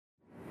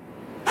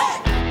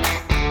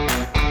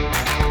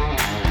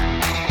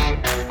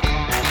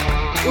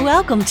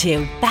Welcome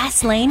to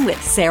Fast Lane with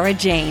Sarah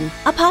Jane,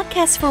 a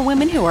podcast for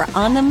women who are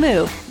on the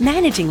move,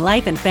 managing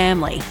life and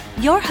family.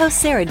 Your host,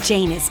 Sarah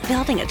Jane, is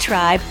building a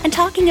tribe and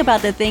talking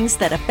about the things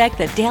that affect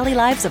the daily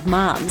lives of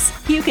moms.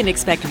 You can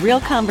expect real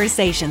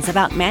conversations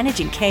about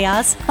managing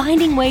chaos,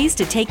 finding ways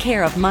to take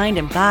care of mind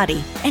and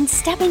body, and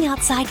stepping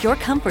outside your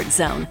comfort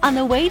zone on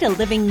the way to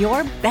living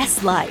your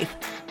best life.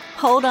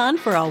 Hold on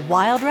for a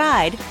wild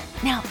ride.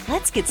 Now,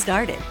 let's get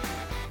started.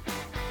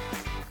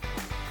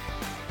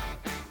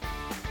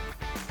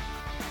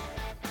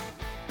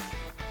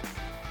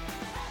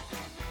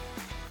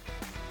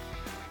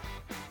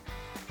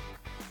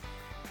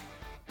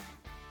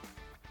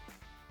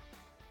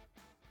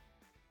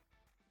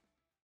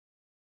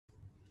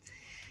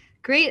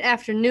 Great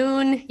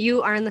afternoon.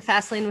 You are in the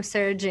Fast Lane with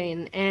Sarah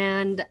Jane,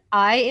 and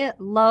I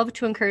love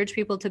to encourage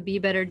people to be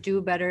better,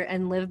 do better,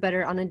 and live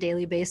better on a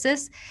daily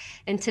basis.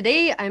 And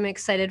today I'm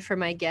excited for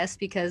my guest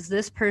because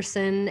this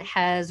person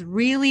has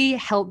really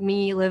helped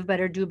me live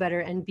better, do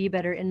better, and be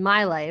better in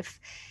my life.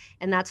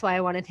 And that's why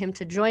I wanted him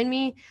to join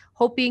me,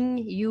 hoping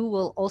you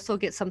will also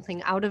get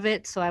something out of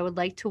it. So I would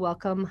like to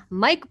welcome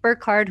Mike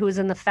Burkhardt, who is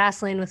in the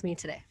Fast Lane with me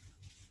today.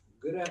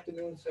 Good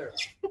afternoon, Sarah.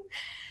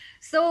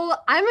 So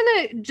I'm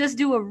going to just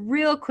do a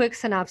real quick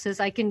synopsis.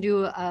 I can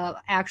do an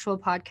actual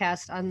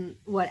podcast on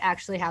what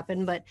actually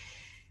happened, but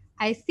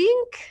I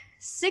think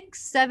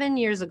 6-7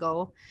 years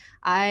ago,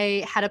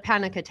 I had a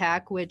panic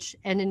attack, which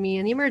landed me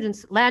in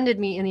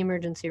the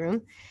emergency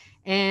room.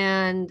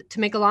 And to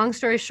make a long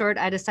story short,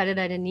 I decided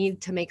I need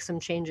to make some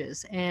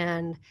changes.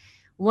 And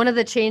one of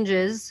the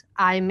changes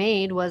I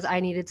made was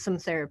I needed some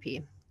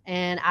therapy.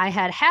 And I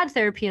had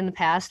therapy in the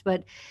past,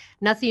 but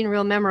nothing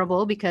real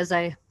memorable because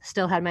I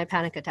still had my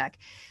panic attack.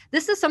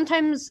 This is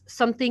sometimes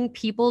something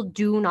people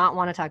do not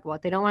want to talk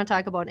about. They don't want to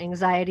talk about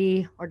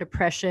anxiety or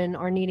depression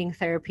or needing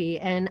therapy.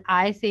 And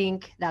I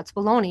think that's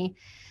baloney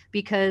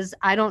because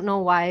I don't know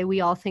why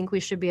we all think we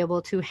should be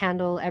able to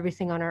handle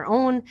everything on our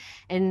own.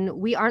 And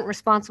we aren't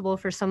responsible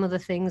for some of the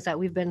things that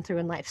we've been through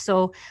in life.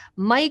 So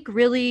Mike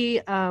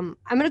really, I'm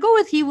going to go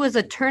with he was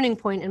a turning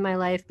point in my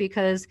life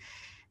because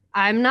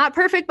I'm not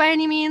perfect by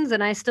any means,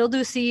 and I still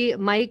do see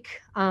Mike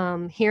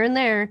here and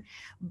there,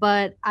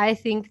 but I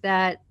think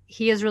that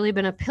he has really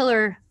been a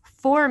pillar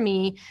for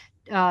me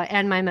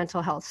and my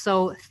mental health.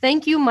 So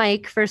thank you,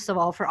 Mike, first of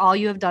all, for all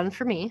you have done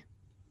for me.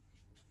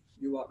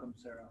 You're welcome,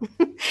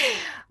 Sarah.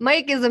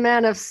 Mike is a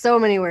man of so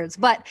many words.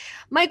 But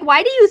Mike,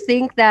 why do you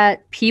think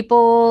that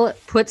people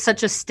put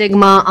such a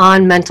stigma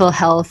on mental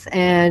health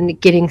and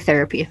getting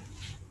therapy?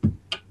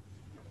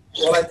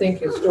 Well, I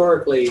think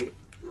historically,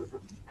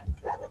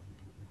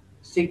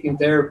 seeking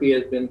therapy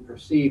has been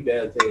perceived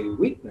as a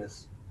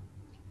weakness.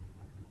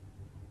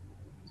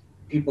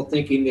 People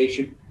thinking they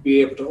should be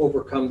able to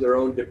overcome their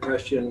own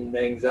depression,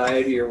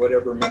 anxiety, or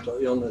whatever mental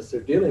illness they're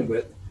dealing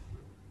with.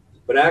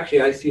 But actually,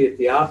 I see it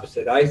the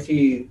opposite. I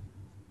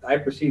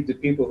perceive the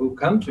people who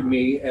come to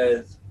me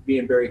as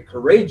being very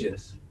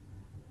courageous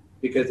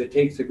because it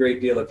takes a great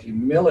deal of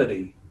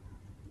humility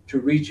to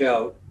reach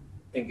out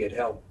and get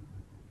help,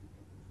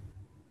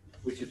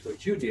 which is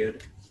what you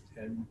did.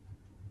 And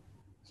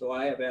so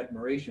I have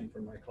admiration for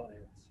my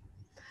clients.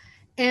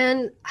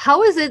 And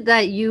how is it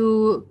that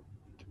you're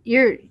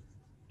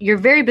a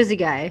very busy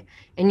guy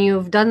and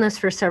you've done this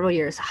for several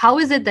years. How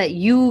is it that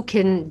you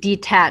can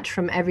detach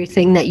from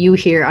everything that you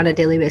hear on a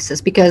daily basis?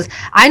 Because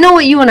I know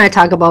what you and I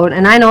talk about,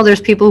 and I know there's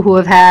people who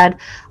have had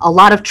a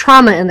lot of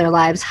trauma in their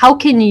lives. How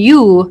can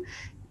you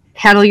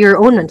handle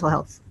your own mental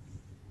health?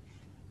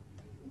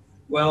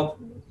 Well,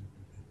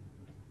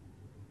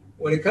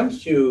 when it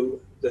comes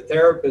to the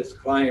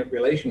therapist-client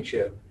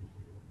relationship,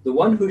 the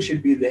one who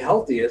should be the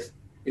healthiest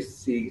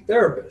is the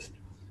therapist.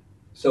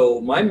 So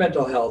my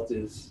mental health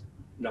is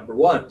number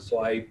one.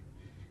 So I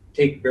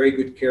take very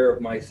good care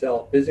of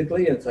myself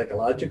physically and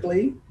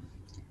psychologically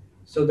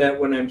so that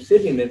when I'm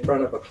sitting in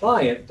front of a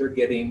client, they're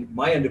getting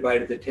my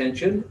undivided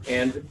attention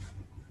and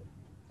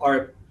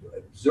are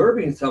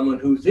observing someone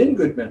who's in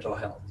good mental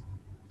health.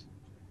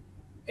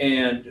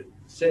 And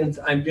since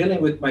I'm dealing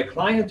with my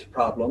clients'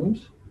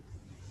 problems,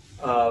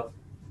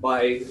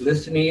 by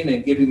listening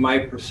and giving my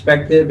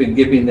perspective and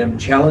giving them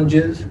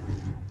challenges,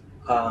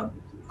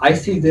 I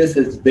see this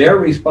as their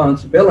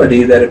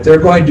responsibility that if they're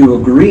going to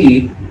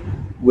agree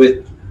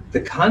with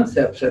the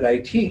concepts that I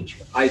teach,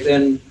 I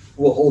then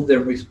will hold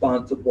them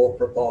responsible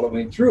for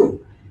following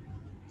through.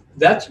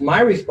 That's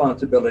my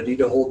responsibility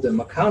to hold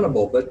them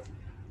accountable, but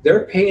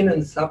their pain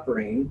and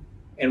suffering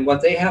and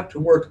what they have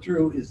to work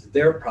through is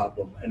their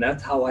problem, and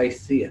that's how I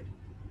see it.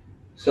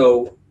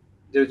 So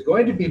there's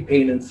going to be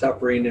pain and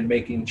suffering in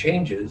making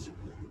changes.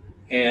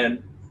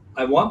 And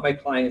I want my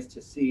clients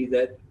to see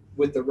that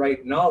with the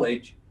right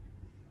knowledge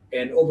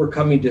and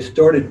overcoming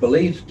distorted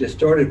beliefs,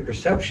 distorted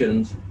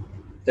perceptions,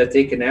 that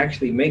they can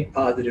actually make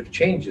positive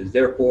changes.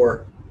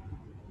 Therefore,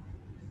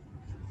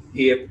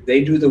 if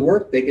they do the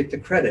work, they get the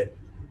credit.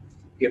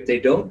 If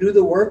they don't do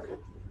the work,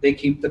 they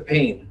keep the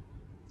pain.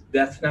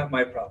 That's not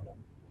my problem.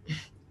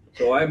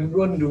 So I'm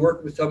willing to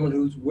work with someone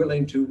who's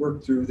willing to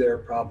work through their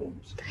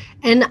problems.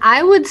 And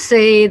I would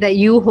say that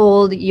you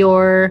hold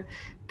your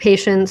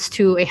patients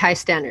to a high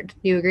standard.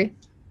 Do you agree?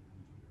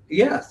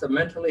 Yes, a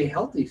mentally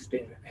healthy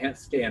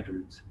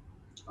standards.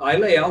 I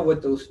lay out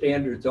what those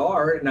standards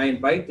are, and I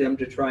invite them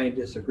to try and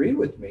disagree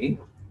with me.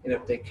 And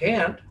if they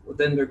can't, well,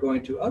 then they're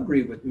going to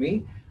agree with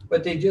me,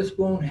 but they just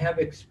won't have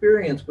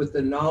experience with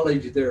the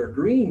knowledge they're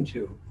agreeing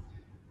to.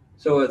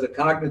 So as a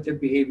cognitive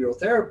behavioral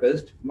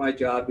therapist, my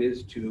job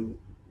is to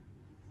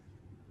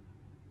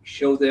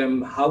show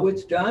them how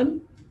it's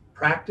done,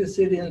 practice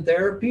it in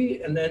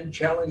therapy, and then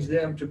challenge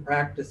them to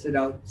practice it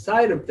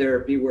outside of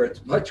therapy where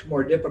it's much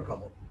more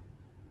difficult.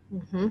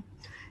 Mm-hmm.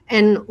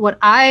 And what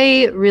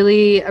I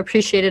really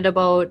appreciated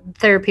about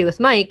therapy with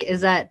Mike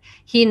is that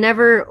he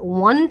never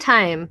one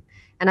time,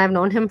 and I've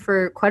known him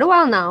for quite a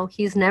while now,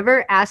 he's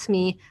never asked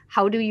me,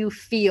 how do you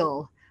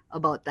feel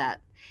about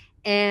that?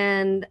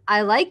 And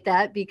I like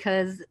that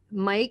because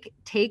Mike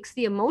takes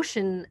the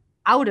emotion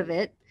out of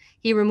it.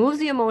 He removes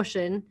the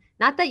emotion.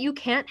 Not that you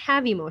can't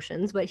have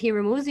emotions, but he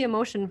removes the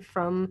emotion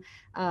from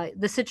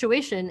the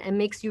situation and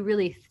makes you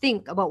really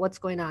think about what's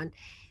going on.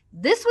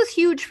 This was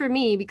huge for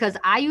me because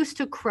I used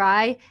to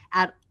cry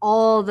at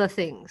all the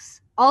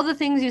things. All the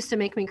things used to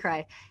make me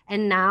cry.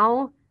 And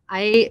now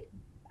I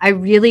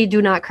really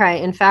do not cry.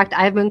 In fact,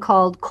 I've been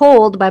called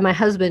cold by my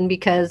husband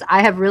because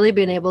I have really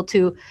been able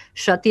to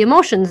shut the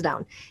emotions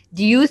down.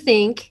 Do you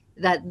think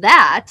that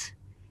that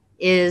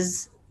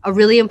is a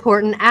really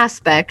important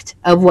aspect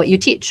of what you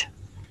teach?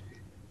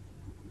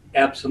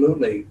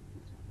 Absolutely.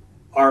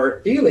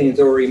 Our feelings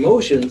or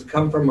emotions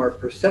come from our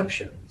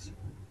perceptions.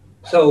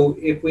 So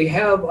if we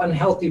have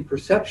unhealthy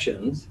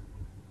perceptions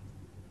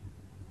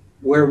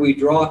where we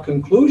draw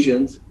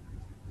conclusions,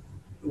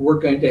 we're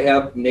going to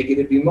have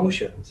negative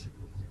emotions.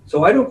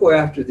 So I don't go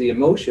after the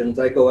emotions,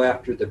 I go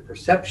after the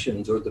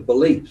perceptions or the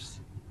beliefs.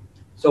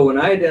 So when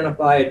I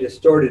identify a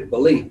distorted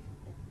belief,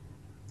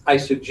 I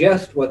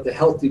suggest what the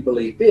healthy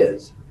belief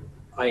is.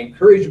 I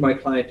encourage my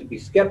client to be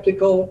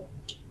skeptical,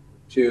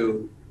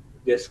 to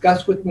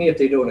discuss with me if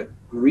they don't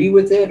agree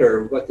with it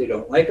or what they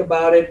don't like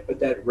about it, but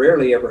that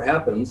rarely ever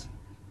happens.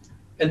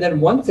 And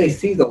then once they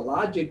see the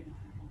logic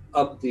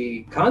of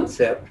the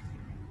concept,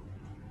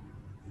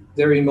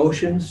 their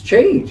emotions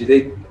change.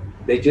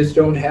 They just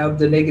don't have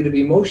the negative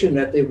emotion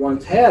that they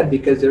once had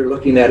because they're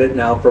looking at it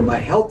now from a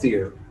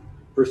healthier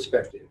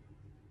perspective.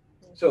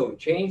 So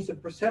change the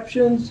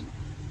perceptions,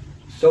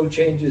 so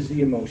changes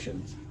the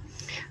emotions.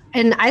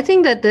 And I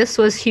think that this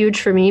was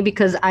huge for me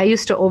because I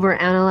used to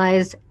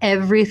overanalyze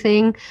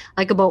everything,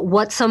 like about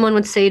what someone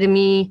would say to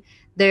me,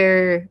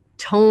 their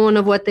tone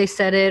of what they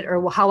said it,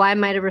 or how I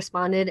might have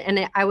responded.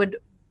 And I would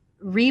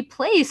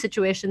replay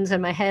situations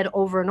in my head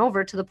over and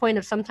over to the point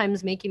of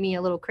sometimes making me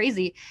a little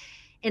crazy.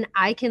 And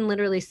I can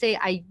literally say,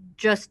 I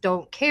just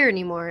don't care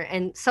anymore.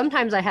 And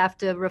sometimes I have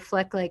to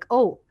reflect like,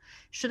 oh,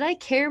 should I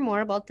care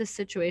more about this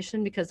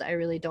situation? Because I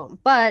really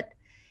don't. But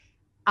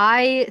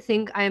I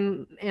think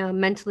I'm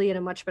mentally in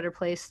a much better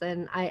place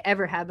than I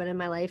ever have been in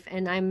my life.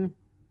 And I'm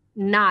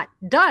not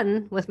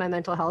done with my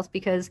mental health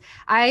because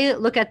I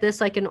look at this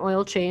like an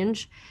oil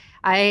change.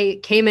 I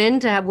came in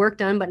to have work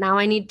done, but now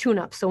I need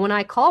tune-up. So when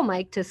I call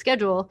Mike to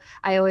schedule,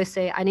 I always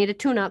say I need a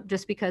tune-up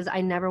just because I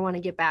never want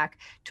to get back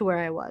to where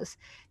I was.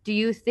 Do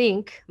you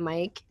think,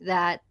 Mike,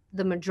 that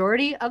the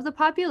majority of the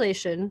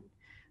population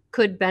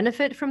could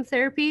benefit from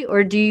therapy,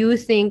 or do you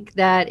think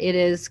that it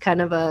is kind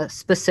of a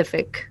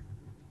specific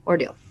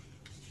ordeal?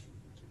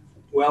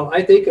 Well,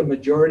 I think a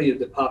majority of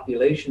the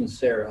population,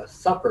 Sarah,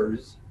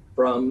 suffers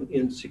from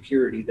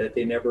insecurity that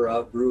they never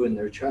outgrew in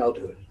their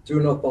childhood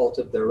through no fault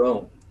of their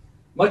own.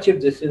 Much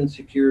of this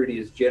insecurity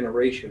is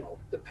generational.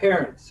 The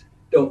parents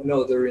don't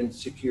know they're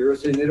insecure,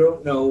 so they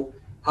don't know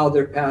how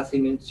they're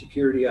passing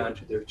insecurity on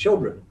to their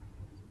children.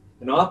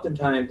 And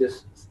oftentimes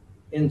this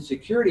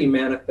insecurity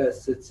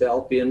manifests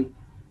itself in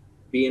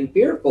being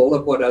fearful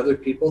of what other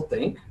people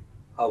think,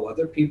 how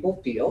other people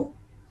feel,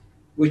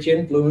 which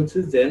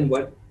influences then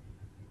what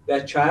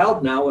that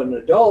child, now an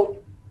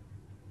adult,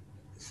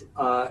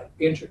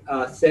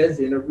 says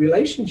in a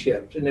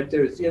relationship. And if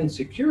there's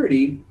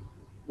insecurity,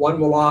 one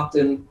will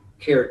often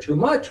care too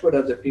much what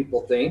other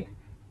people think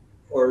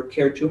or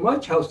care too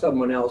much how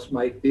someone else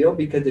might feel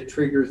because it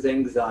triggers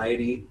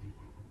anxiety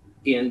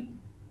in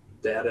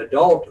that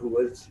adult who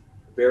was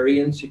very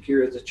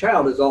insecure as a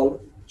child, as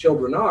all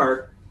children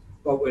are.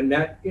 But when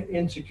that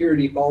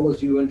insecurity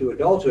follows you into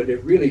adulthood,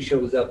 it really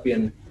shows up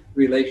in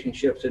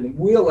relationships and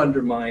will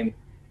undermine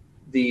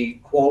the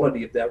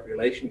quality of that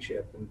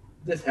relationship. And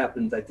this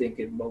happens, I think,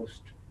 in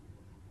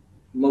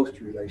most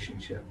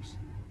relationships.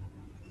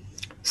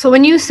 So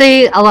when you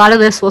say a lot of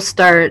this will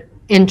start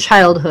in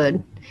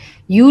childhood,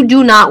 you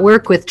do not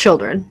work with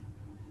children?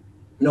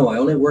 No, I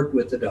only work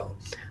with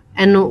adults.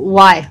 And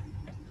why?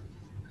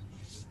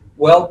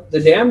 Well, the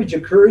damage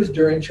occurs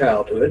during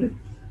childhood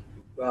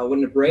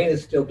when the brain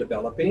is still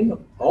developing.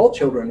 All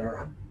children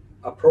are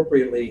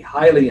appropriately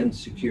highly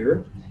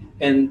insecure,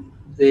 and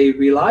they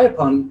rely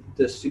upon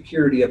the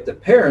security of the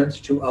parents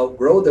to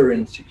outgrow their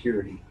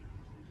insecurity.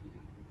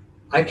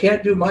 I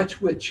can't do much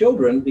with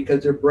children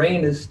because their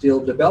brain is still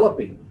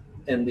developing,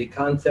 and the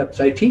concepts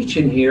I teach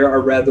in here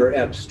are rather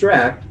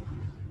abstract,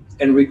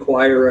 and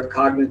require a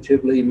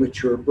cognitively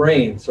mature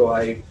brain. So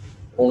I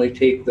only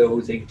take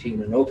those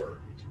 18 and over.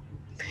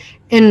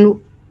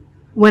 And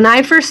when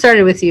I first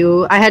started with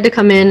you, I had to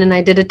come in and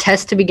I did a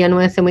test to begin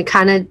with, and we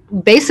kind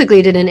of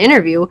basically did an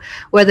interview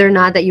whether or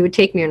not that you would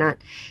take me or not.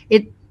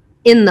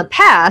 In the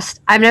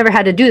past, I've never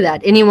had to do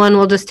that. Anyone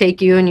will just take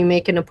you and you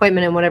make an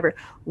appointment and whatever.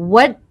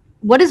 What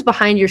is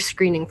behind your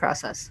screening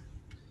process?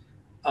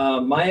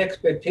 My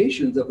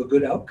expectations of a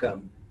good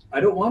outcome. I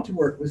don't want to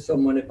work with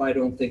someone if I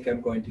don't think I'm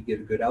going to get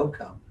a good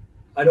outcome.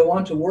 I don't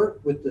want to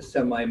work with the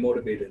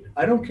semi-motivated.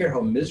 I don't care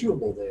how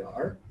miserable they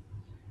are.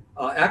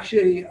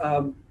 Actually,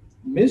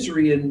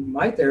 misery in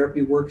my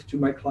therapy works to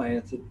my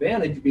client's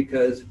advantage,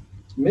 because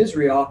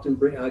misery often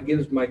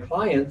gives my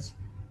clients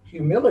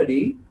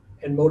humility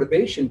and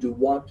motivation to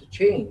want to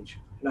change.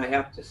 And I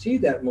have to see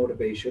that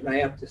motivation, I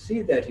have to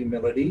see that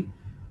humility,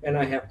 and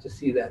I have to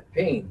see that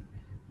pain.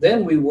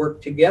 Then we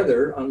work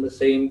together on the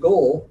same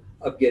goal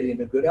of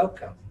getting a good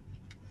outcome.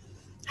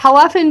 How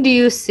often do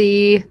you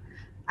see,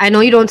 I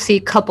know you don't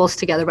see couples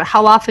together, but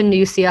how often do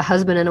you see a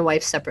husband and a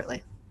wife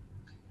separately?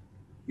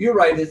 You're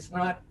right, it's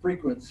not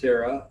frequent,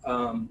 Sarah.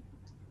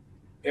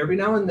 Every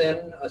now and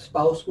then a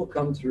spouse will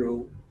come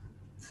through,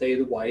 say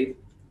the wife.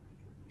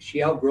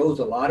 She outgrows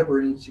a lot of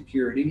her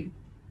insecurity.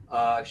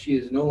 She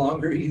is no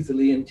longer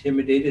easily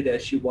intimidated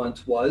as she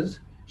once was.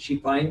 She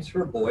finds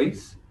her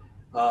voice.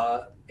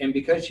 And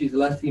because she's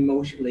less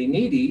emotionally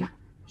needy,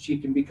 she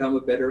can become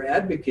a better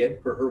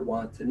advocate for her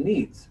wants and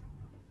needs.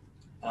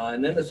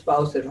 And then the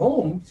spouse at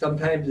home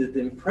sometimes is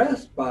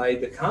impressed by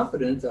the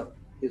confidence of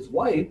his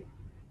wife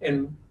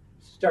and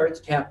starts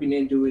tapping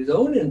into his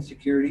own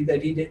insecurity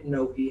that he didn't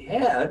know he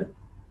had,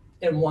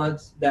 and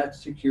wants that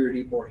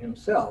security for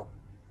himself.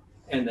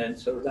 And then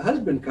so the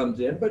husband comes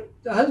in, but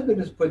the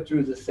husband is put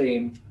through the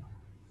same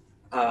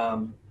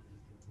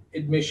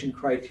admission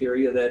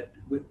criteria that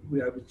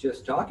I was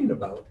just talking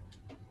about.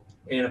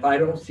 And if I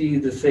don't see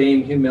the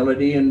same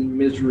humility and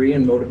misery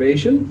and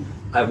motivation,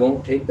 I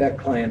won't take that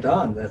client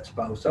on, that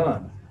spouse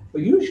on.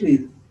 But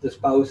usually the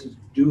spouses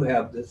do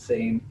have the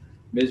same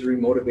misery,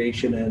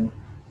 motivation, and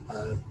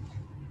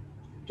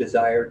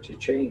desire to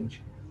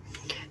change.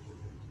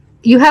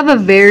 You have a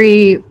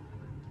very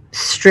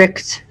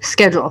strict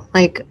schedule.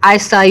 Like, I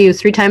saw you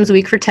 3 times a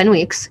week for 10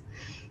 weeks,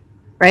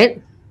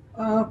 right?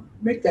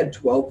 Make that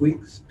 12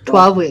 weeks.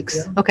 12 weeks.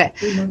 Yeah. Okay.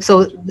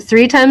 So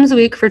 3 times a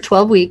week for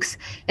 12 weeks.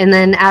 And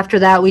then after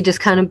that,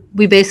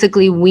 we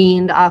basically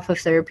weaned off of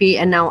therapy.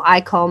 And now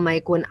I call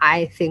Mike when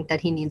I think that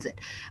he needs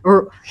it,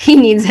 or he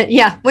needs it.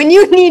 Yeah. When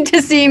you need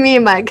to see me,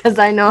 Mike, because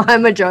I know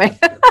I'm a joy.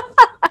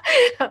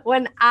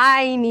 When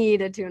I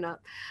need a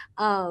tune-up.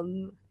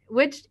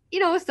 Which,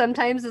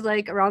 sometimes is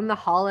like around the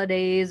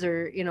holidays,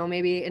 or,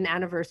 maybe an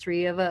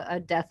anniversary of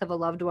a death of a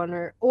loved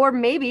one, or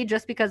maybe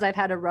just because I've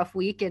had a rough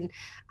week and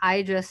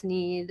I just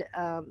need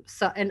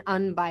an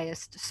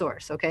unbiased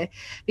source. Okay.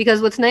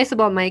 Because what's nice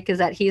about Mike is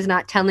that he's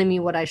not telling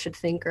me what I should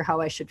think or how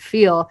I should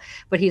feel,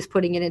 but he's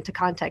putting it into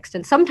context.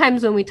 And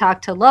sometimes when we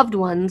talk to loved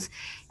ones,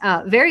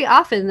 very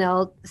often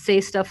they'll say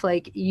stuff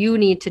like, you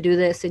need to do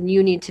this and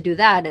you need to do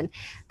that. And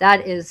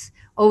that is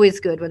always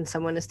good when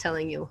someone is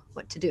telling you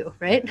what to do,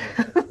 right?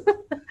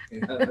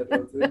 Yeah, I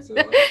don't think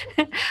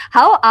so.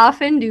 How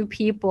often do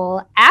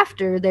people,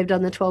 after they've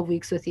done the 12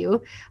 weeks with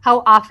you,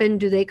 how often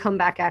do they come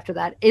back after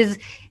that?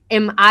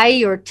 Am I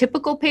your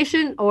typical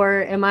patient,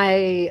 or am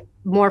I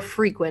more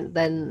frequent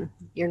than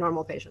your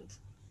normal patients?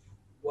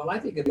 Well, I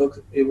think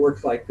it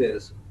works like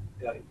this.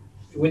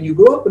 When you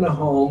grow up in a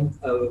home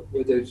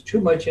where there's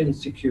too much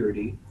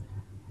insecurity,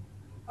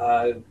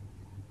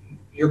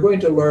 you're going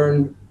to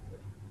learn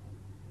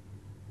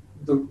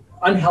the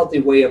unhealthy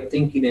way of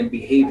thinking and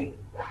behaving.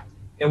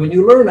 And when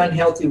you learn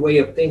unhealthy way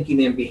of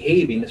thinking and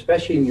behaving,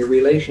 especially in your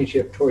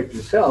relationship towards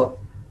yourself,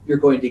 you're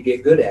going to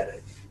get good at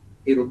it.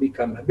 It'll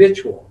become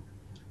habitual.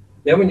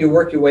 Then when you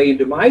work your way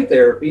into my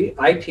therapy,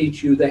 I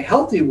teach you the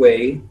healthy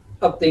way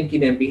of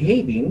thinking and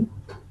behaving,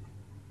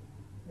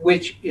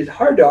 which is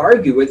hard to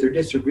argue with or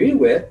disagree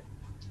with,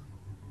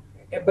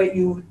 but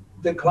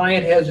the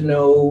client has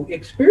no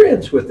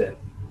experience with it.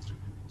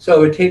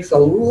 So it takes a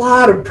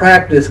lot of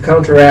practice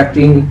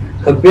counteracting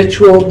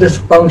habitual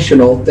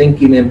dysfunctional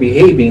thinking and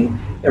behaving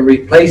and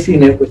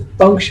replacing it with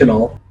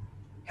functional,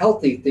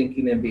 healthy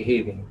thinking and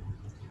behaving.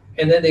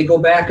 And then they go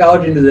back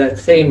out into that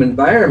same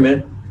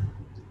environment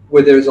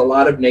where there's a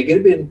lot of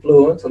negative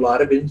influence, a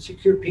lot of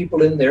insecure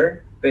people in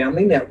their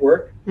family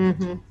network.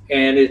 Mm-hmm.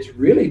 And it's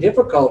really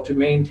difficult to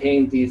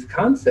maintain these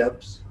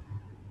concepts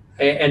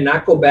and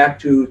not go back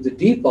to the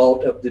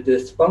default of the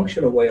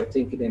dysfunctional way of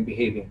thinking and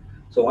behaving.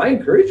 So I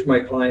encourage my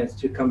clients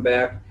to come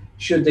back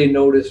should they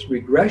notice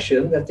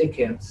regression that they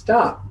can't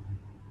stop.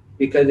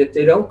 Because if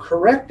they don't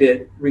correct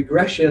it,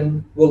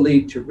 regression will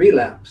lead to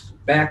relapse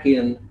back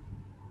in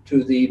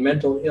to the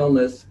mental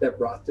illness that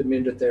brought them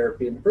into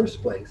therapy in the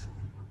first place.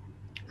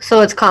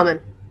 So it's common?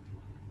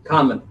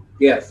 Common,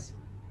 yes.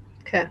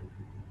 Okay.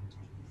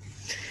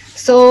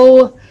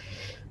 So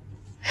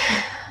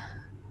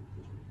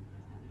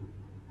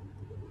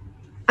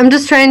I'm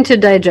just trying to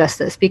digest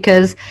this,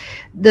 because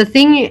the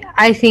thing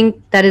I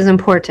think that is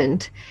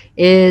important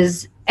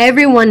is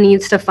everyone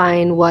needs to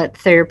find what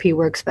therapy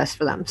works best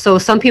for them. So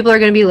some people are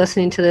going to be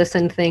listening to this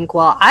and think,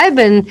 well, I've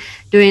been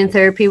doing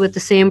therapy with the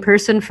same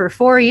person for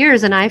 4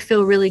 years and I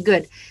feel really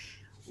good.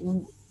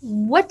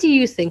 What do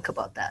you think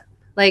about that?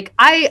 Like,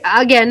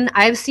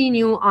 I've seen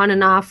you on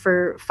and off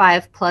for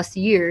 5+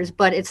 years,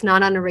 but it's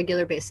not on a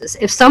regular basis.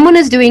 If someone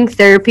is doing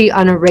therapy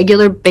on a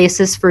regular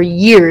basis for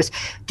years,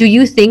 do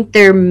you think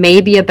there may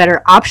be a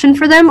better option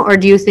for them, or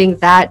do you think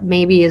that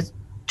maybe is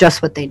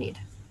just what they need?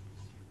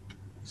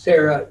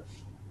 Sarah,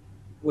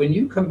 when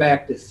you come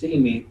back to see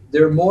me,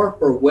 they're more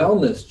for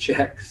wellness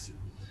checks.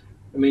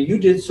 I mean, you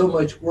did so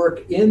much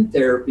work in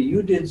therapy.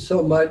 You did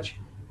so much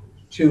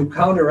to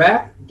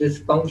counteract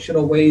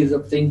dysfunctional ways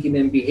of thinking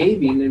and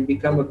behaving and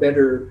become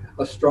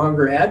a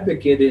stronger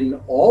advocate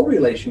in all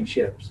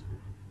relationships.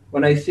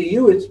 When I see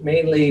you, it's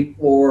mainly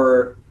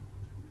for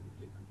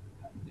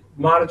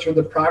monitor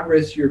the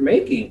progress you're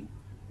making.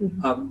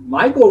 Mm-hmm.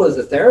 My goal as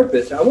a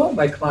therapist, I want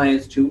my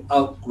clients to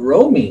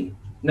outgrow me,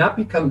 not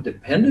become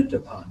dependent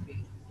upon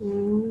me.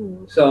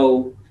 Mm-hmm.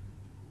 So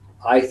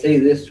I say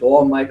this to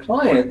all my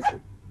clients,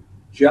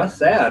 just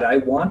that. I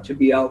want to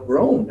be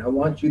outgrown. I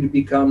want you to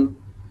become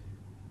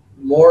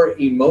more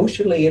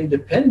emotionally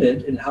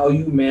independent in how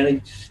you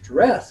manage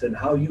stress and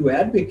how you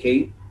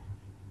advocate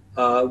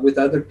with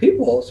other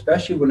people,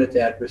 especially when it's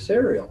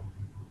adversarial.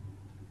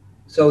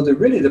 So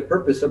the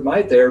purpose of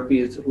my therapy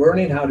is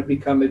learning how to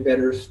become a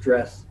better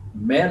stress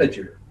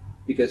manager,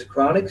 because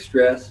chronic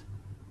stress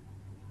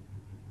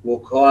will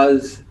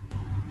cause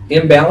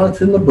imbalance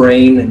in the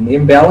brain, and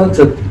imbalance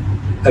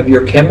of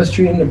your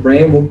chemistry in the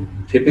brain will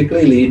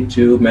typically lead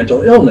to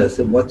mental illness.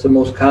 And what's the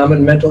most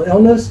common mental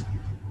illness?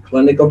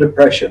 Clinical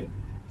depression.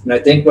 And I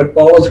think what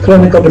follows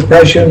clinical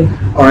depression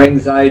are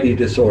anxiety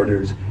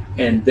disorders,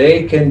 and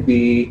they can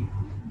be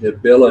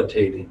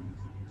debilitating,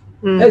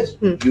 as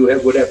you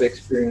would have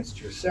experienced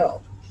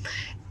yourself.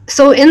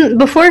 So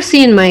before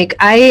seeing Mike,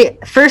 I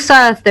first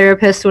saw a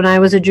therapist when I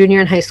was a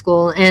junior in high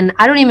school, and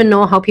I don't even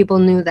know how people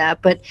knew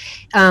that, but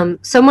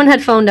someone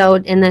had found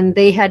out, and then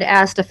they had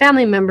asked a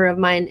family member of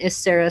mine, is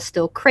Sarah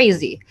still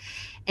crazy?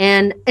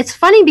 And it's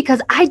funny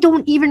because I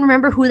don't even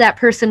remember who that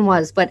person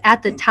was, but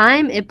at the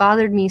time it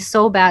bothered me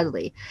so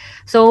badly.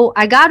 So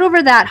I got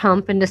over that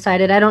hump and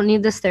decided I don't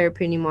need this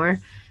therapy anymore.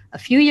 A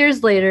few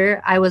years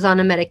later, I was on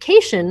a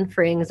medication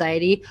for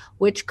anxiety,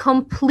 which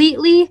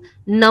completely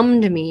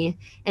numbed me.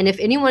 And if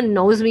anyone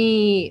knows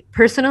me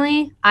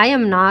personally, I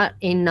am not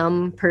a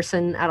numb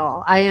person at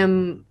all. I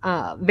am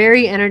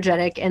very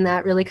energetic, and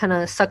that really kind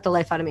of sucked the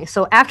life out of me.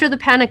 So after the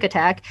panic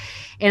attack,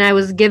 and I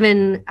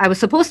was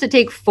supposed to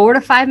take 4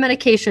 to 5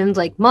 medications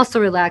like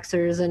muscle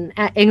relaxers and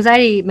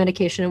anxiety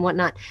medication and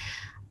whatnot.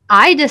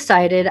 I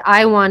decided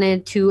I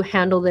wanted to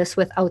handle this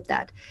without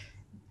that.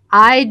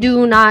 I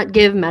do not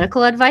give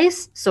medical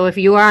advice. So if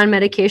you are on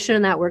medication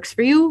and that works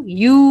for you,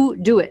 you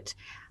do it.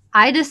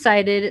 I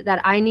decided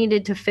that I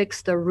needed to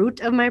fix the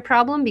root of my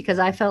problem, because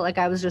I felt like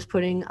I was just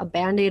putting a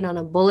Band-Aid on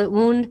a bullet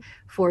wound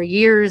for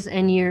years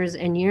and years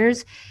and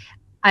years.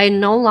 I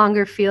no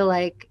longer feel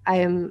like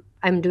I'm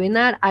doing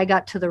that. I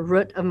got to the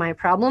root of my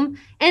problem.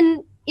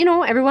 And,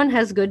 everyone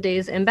has good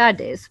days and bad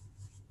days.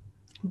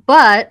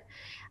 But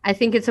I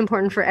think it's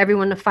important for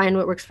everyone to find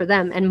what works for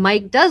them. And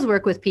Mike does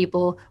work with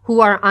people who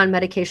are on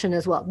medication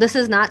as well. This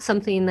is not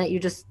something that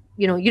you just,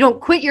 you don't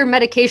quit your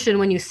medication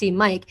when you see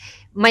Mike.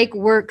 Mike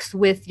works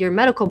with your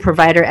medical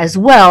provider as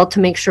well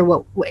to make sure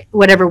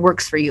whatever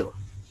works for you.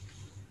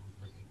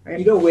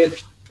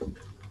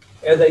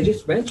 As I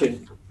just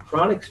mentioned,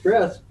 chronic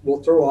stress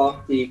will throw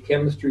off the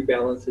chemistry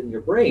balance in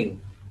your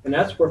brain. And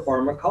that's where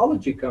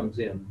pharmacology comes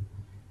in.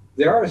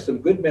 There are some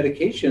good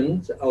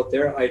medications out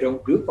there. I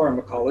don't do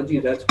pharmacology.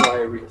 That's why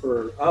I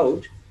refer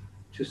out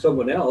to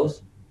someone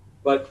else.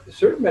 But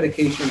certain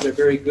medications are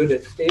very good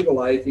at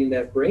stabilizing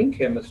that brain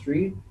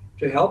chemistry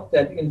to help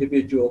that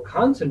individual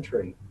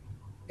concentrate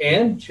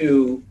and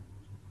to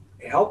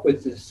help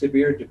with the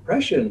severe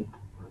depression,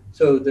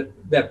 so that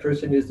that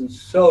person isn't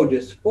so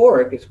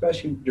dysphoric,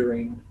 especially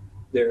during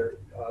their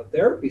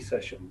therapy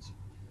sessions.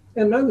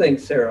 And another thing,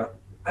 Sarah,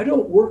 I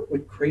don't work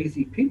with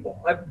crazy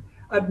people.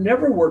 I've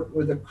never worked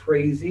with a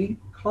crazy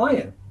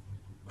client.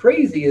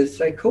 Crazy is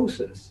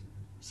psychosis.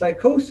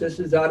 Psychosis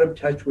is out of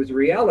touch with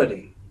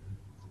reality.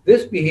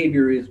 This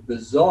behavior is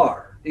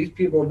bizarre. These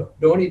people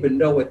don't even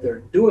know what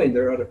they're doing.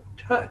 They're out of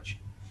touch.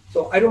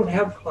 So I don't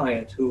have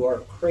clients who are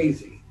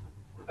crazy.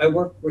 I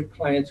work with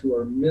clients who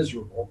are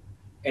miserable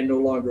and no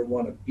longer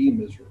want to be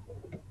miserable.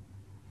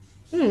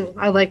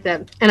 I like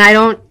that. And I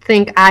don't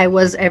think I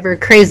was ever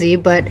crazy,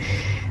 but,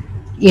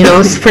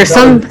 for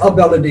some... I'll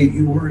validate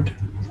you weren't.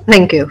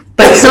 Thank you.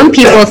 But some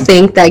people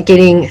think that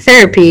getting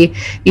therapy,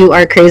 you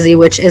are crazy,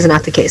 which is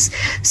not the case.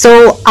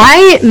 So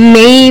I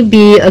may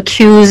be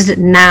accused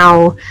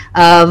now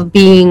of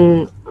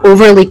being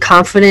overly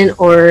confident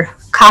or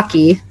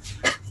cocky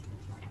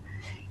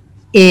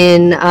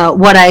in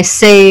what I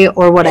say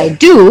or what I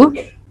do.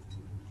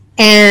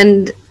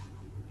 And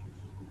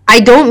I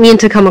don't mean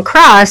to come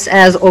across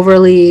as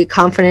overly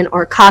confident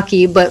or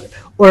cocky,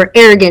 or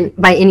arrogant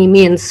by any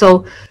means.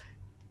 So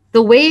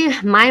the way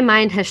my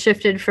mind has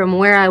shifted from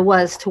where I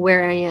was to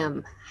where I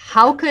am,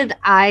 how could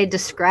I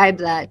describe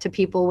that to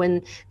people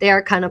when they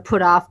are kind of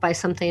put off by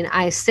something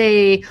I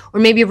say, or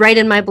maybe write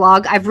in my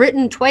blog? I've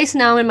written twice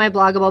now in my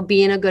blog about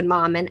being a good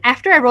mom. And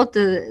after I wrote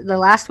the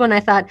last one, I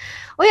thought,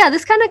 oh yeah,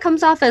 this kind of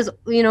comes off as,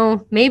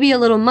 maybe a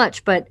little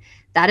much, but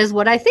that is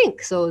what I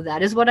think. So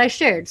that is what I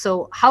shared.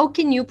 So how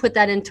can you put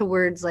that into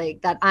words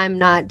like that I'm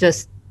not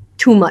just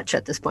too much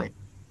at this point?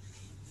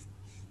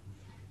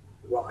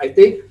 Well, I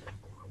think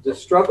the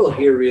struggle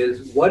here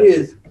is what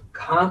is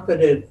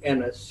confident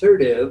and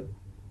assertive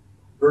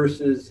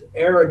versus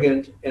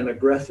arrogant and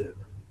aggressive.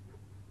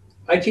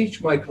 I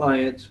teach my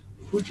clients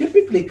who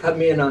typically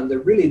come in on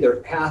their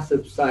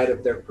passive side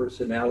of their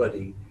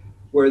personality,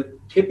 where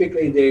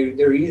typically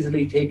they're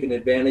easily taken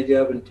advantage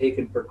of and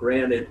taken for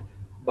granted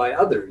by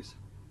others.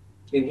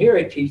 And here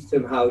I teach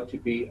them how to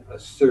be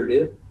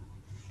assertive,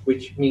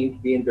 which means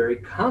being very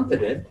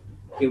confident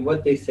in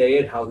what they say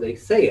and how they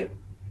say it.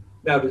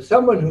 Now, to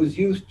someone who's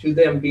used to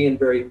them being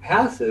very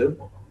passive,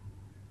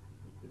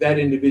 that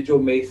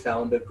individual may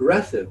sound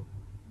aggressive,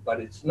 but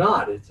it's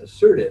not, it's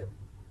assertive.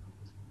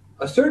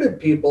 Assertive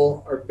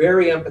people are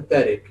very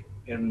empathetic.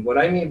 And what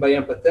I mean by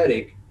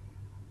empathetic,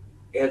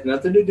 it has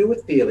nothing to do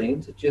with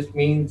feelings. It just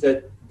means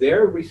that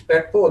they're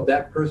respectful of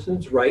that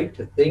person's right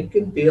to think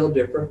and feel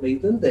differently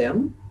than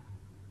them.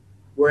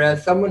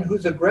 Whereas someone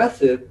who's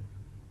aggressive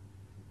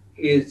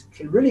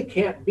really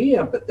can't be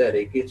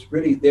empathetic. It's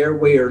really their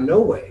way or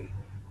no way.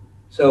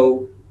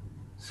 So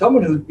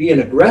someone who's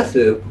being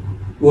aggressive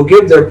will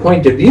give their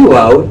point of view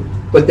out,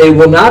 but they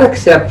will not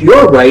accept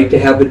your right to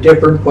have a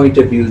different point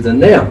of view than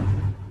them.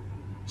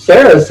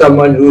 Sarah is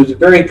someone who's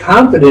very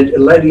confident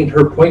in letting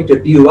her point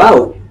of view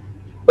out,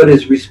 but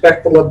is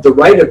respectful of the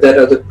right of that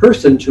other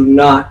person to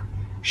not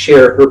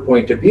share her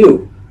point of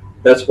view.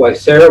 That's why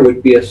Sarah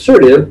would be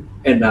assertive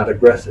and not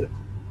aggressive.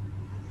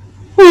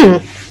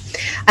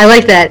 I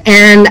like that.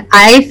 And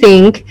I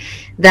think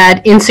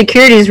that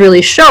insecurities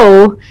really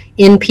show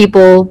in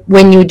people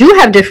when you do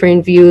have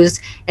different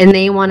views and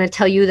they want to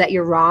tell you that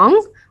you're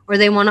wrong or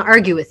they want to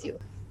argue with you.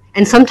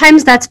 And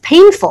sometimes that's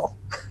painful.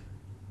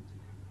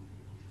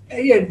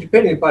 Yeah,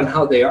 depending upon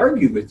how they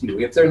argue with you.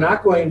 If they're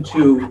not going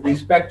to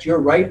respect your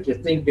right to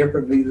think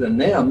differently than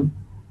them,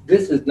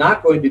 this is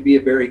not going to be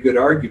a very good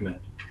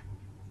argument.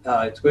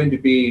 It's going to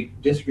be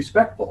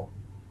disrespectful.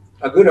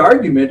 A good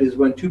argument is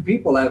when two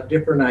people have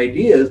different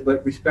ideas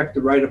but respect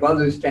the right of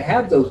others to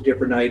have those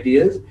different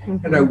ideas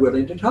and are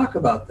willing to talk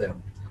about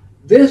them.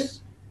 This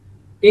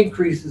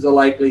increases the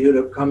likelihood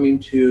of coming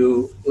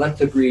to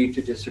let's agree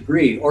to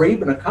disagree or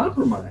even a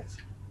compromise.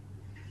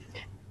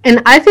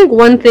 And I think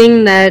one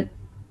thing that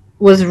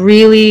was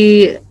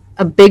really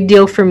a big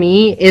deal for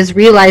me is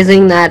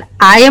realizing that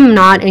I am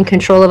not in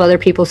control of other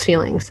people's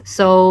feelings.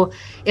 So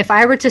if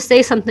I were to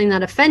say something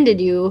that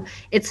offended you,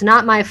 it's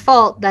not my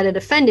fault that it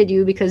offended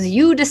you because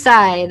you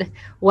decide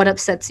what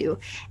upsets you.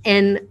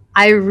 And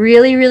I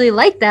really, really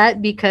like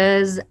that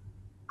because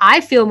I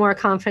feel more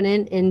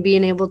confident in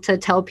being able to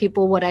tell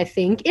people what I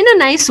think in a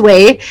nice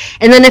way.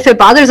 And then if it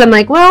bothers, I'm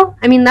like, well,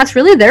 I mean, that's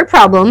really their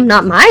problem,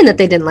 not mine that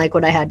they didn't like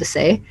what I had to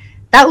say.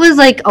 That was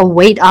like a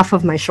weight off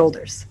of my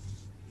shoulders.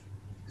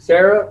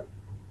 Sarah,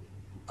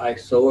 I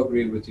so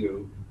agree with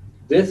you.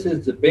 This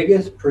is the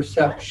biggest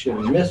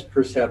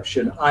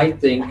misperception, I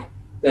think,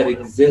 that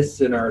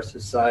exists in our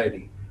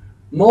society.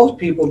 Most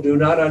people do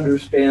not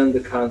understand the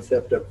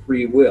concept of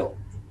free will.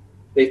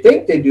 They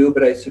think they do,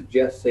 but I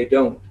suggest they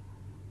don't.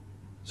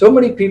 So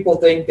many people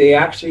think they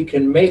actually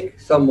can make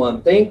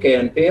someone think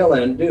and feel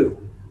and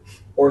do,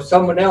 or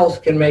someone else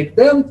can make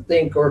them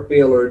think or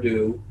feel or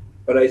do,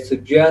 but I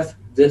suggest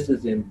this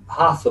is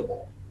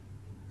impossible.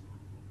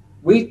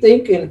 We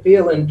think and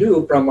feel and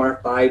do from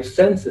our five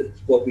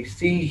senses, what we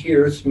see,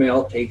 hear,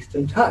 smell, taste,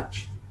 and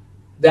touch.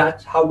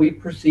 That's how we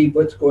perceive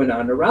what's going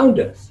on around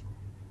us.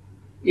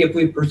 If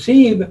we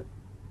perceive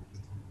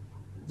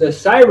the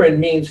siren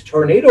means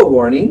tornado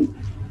warning,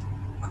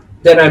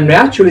 then I'm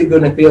naturally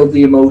going to feel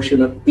the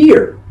emotion of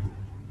fear.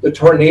 The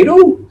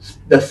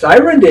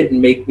siren didn't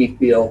make me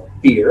feel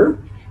fear.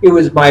 It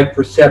was my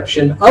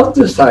perception of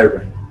the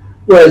siren.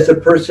 Whereas the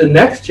person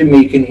next to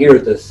me can hear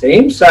the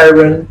same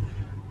siren,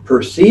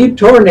 perceive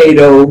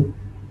tornado,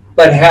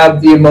 but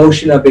have the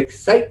emotion of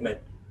excitement,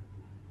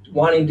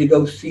 wanting to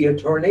go see a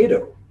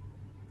tornado.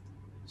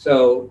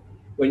 So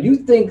when you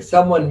think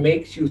someone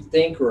makes you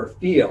think or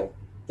feel,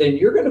 then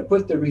you're going to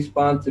put the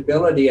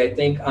responsibility, I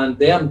think, on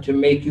them to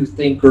make you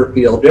think or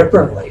feel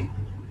differently.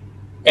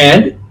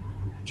 And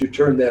to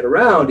turn that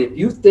around, if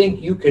you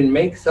think you can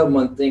make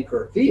someone think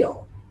or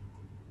feel,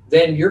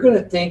 then you're going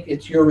to think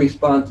it's your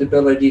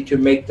responsibility to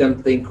make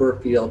them think or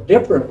feel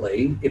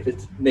differently, if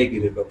it's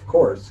negative, of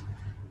course.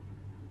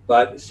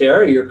 But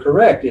Sarah, you're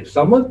correct. If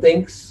someone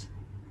thinks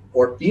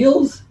or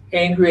feels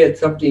angry at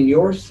something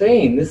you're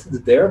saying, this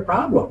is their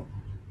problem.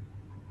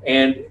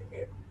 And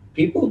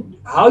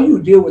how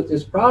you deal with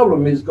this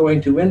problem is going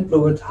to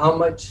influence how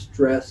much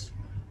stress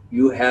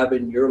you have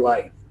in your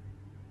life.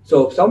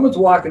 So if someone's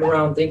walking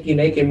around thinking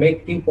they can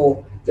make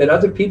people, that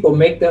other people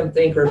make them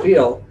think or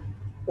feel,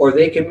 or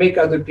they can make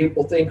other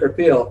people think or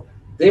feel,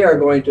 they are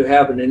going to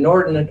have an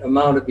inordinate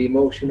amount of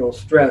emotional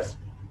stress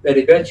that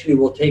eventually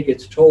will take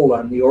its toll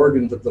on the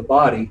organs of the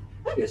body,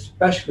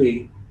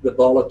 especially the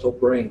volatile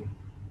brain.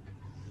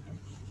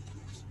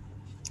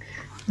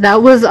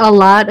 That was a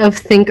lot of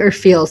think or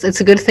feels.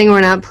 It's a good thing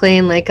we're not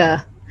playing like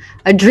a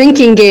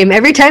drinking game.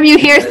 Every time you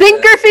hear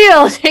think or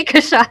feel, take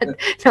a shot.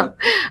 No.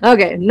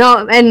 Okay.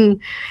 No. And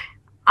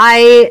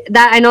I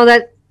know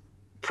that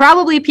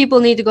probably people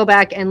need to go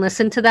back and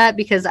listen to that,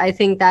 because I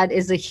think that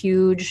is a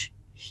huge,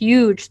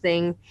 huge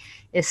thing,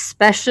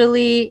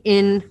 especially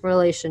in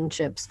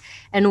relationships.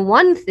 And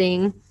one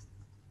thing,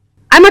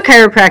 I'm a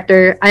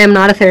chiropractor. I am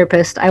not a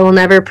therapist. I will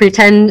never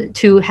pretend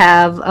to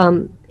have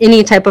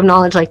any type of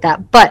knowledge like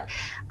that. But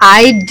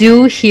I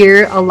do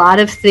hear a lot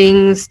of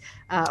things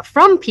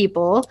from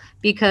people,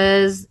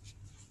 because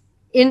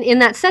in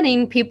that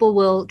setting, people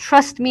will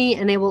trust me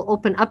and they will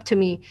open up to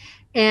me.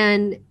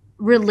 And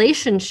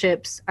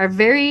relationships are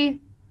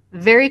very,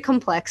 very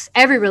complex.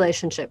 Every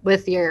relationship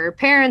with your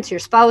parents, your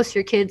spouse,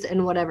 your kids,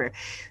 and whatever.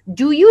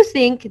 Do you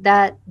think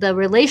that the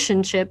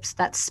relationships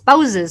that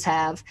spouses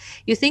have,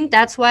 you think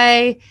that's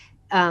why,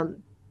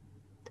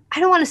 I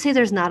don't want to say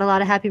there's not a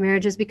lot of happy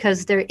marriages,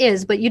 because there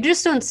is, but you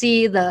just don't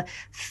see the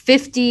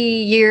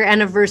 50-year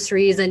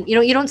anniversaries, and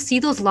you don't see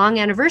those long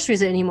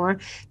anniversaries anymore.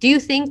 Do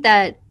you think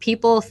that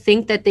people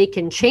think that they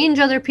can change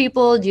other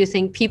people? Do you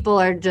think people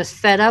are just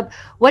fed up?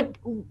 What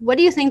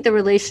do you think the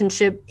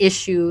relationship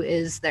issue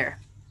is there?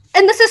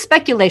 And this is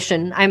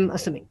speculation, I'm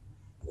assuming.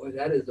 Boy,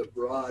 that is a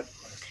broad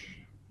question.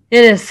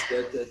 It is.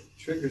 That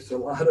triggers a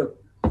lot of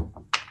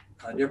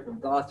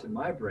different thoughts in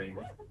my brain.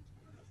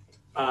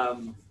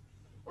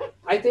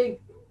 I think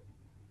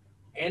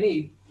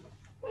any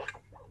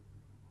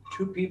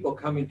two people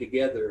coming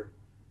together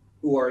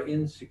who are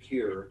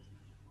insecure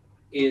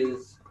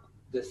is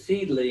the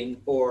seedling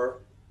for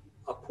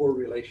a poor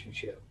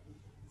relationship.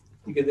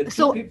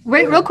 So,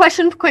 real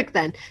question quick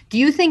then. Do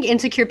you think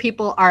insecure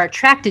people are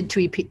attracted to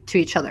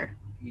each other?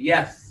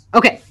 Yes.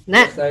 Okay.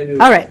 Yes, I do.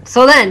 All right.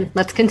 So then,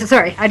 let's continue.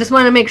 Sorry, I just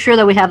want to make sure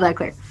that we have that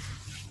clear.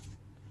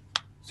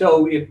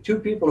 So if two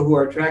people who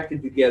are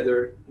attracted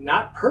together,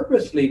 not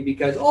purposely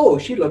because, oh,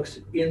 she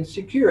looks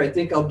insecure, I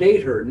think I'll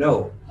date her.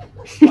 No.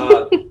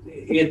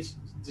 It's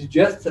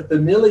just the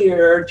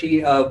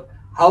familiarity of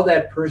how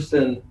that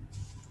person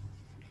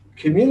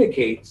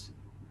communicates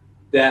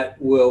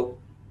that will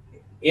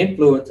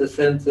influence a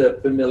sense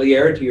of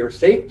familiarity or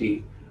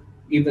safety,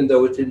 even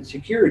though it's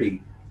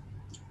insecurity.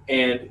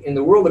 And in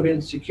the world of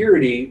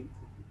insecurity,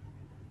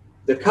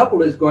 the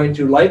couple is going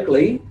to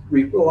likely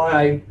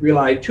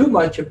rely too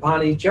much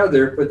upon each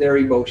other for their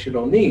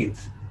emotional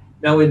needs.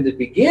 Now, in the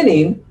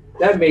beginning,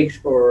 that makes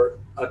for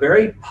a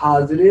very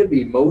positive,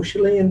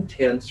 emotionally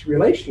intense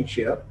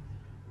relationship,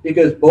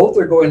 because both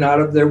are going out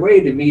of their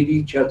way to meet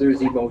each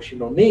other's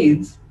emotional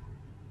needs,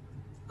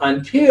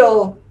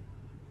 until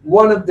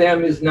one of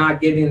them is not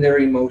getting their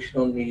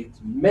emotional needs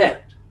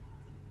met.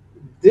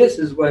 This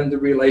is when the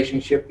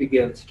relationship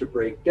begins to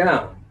break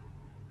down,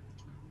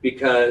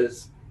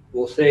 because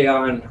we'll say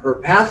on her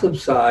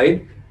passive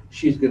side,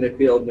 she's going to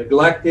feel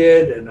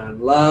neglected and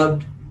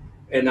unloved.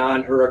 And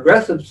on her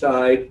aggressive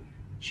side,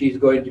 she's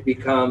going to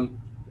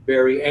become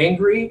very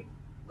angry,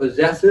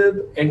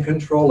 possessive, and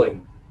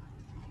controlling.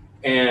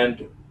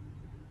 And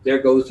there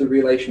goes the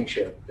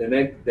relationship. Then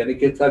it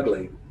gets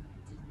ugly.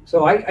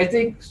 So I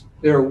think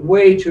there are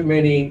way too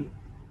many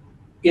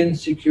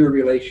insecure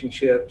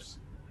relationships.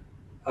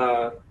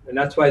 And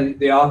that's why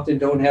they often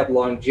don't have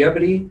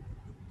longevity.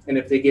 And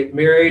if they get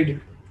married,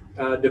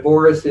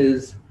 divorce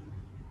is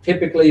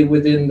typically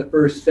within the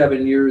first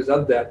 7 years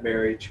of that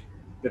marriage.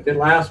 If it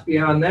lasts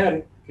beyond that,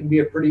 it can be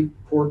a pretty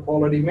poor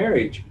quality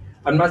marriage.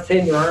 I'm not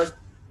saying there aren't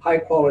high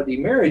quality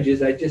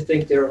marriages. I just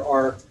think there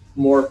are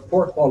more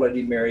poor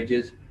quality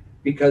marriages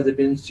because of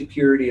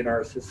insecurity in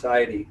our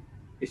society.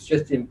 It's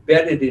just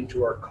embedded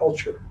into our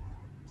culture,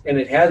 and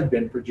it has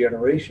been for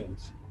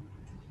generations.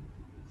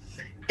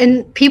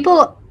 And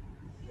people,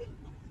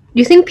 do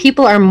you think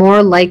people are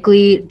more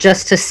likely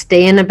just to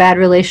stay in a bad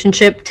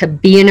relationship, to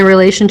be in a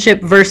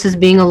relationship, versus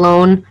being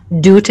alone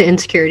due to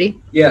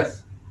insecurity?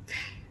 Yes.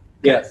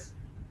 Yes.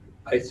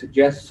 I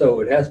suggest so.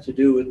 It has to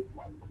do with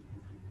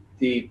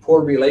the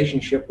poor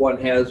relationship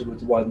one has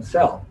with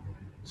oneself.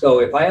 So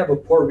if I have a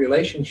poor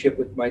relationship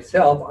with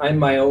myself, I'm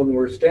my own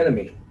worst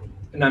enemy.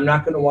 And I'm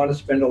not going to want to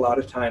spend a lot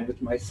of time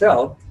with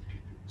myself.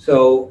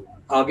 So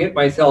I'll get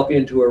myself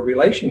into a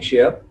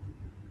relationship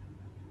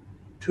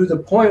to the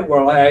point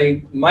where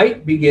I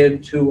might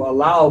begin to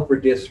allow for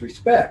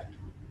disrespect,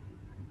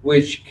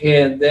 which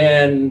can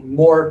then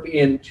morph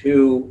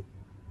into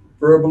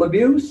verbal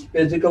abuse,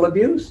 physical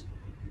abuse.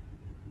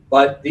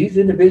 But these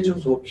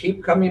individuals will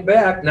keep coming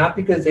back, not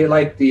because they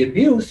like the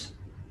abuse,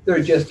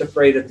 they're just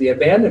afraid of the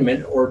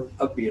abandonment or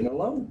of being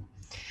alone.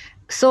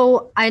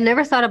 So I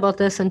never thought about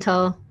this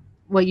until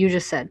what you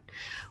just said.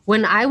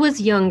 When I was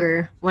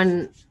younger,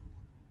 when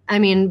I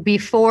mean,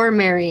 before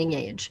marrying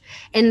age.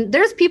 And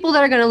there's people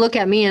that are going to look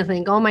at me and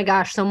think, oh my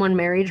gosh, someone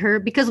married her,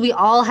 because we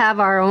all have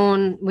our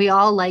own, we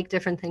all like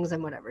different things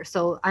and whatever.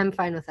 So I'm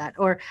fine with that.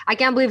 Or I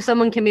can't believe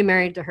someone can be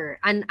married to her.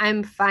 And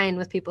I'm fine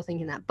with people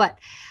thinking that. But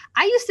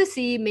I used to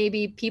see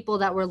maybe people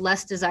that were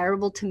less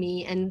desirable to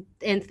me and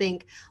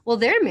think, well,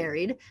 they're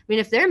married. I mean,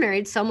 if they're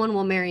married, someone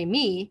will marry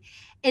me.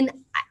 And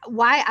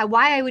why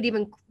I would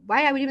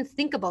even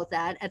think about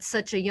that at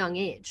such a young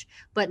age.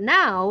 But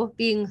now,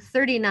 being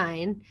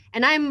 39,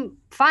 and I'm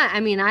fine. I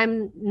mean,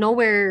 I'm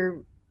nowhere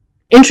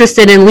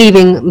interested in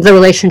leaving the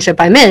relationship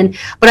I'm in,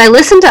 but I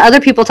listen to other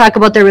people talk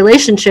about their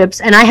relationships,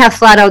 and I have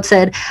flat out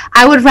said,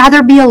 I would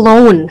rather be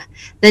alone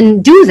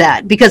than do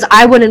that, because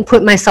I wouldn't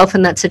put myself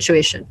in that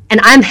situation. And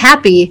I'm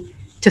happy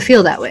to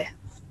feel that way.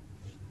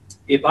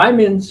 If I'm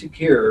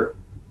insecure,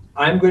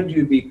 I'm going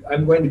to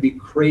be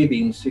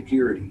craving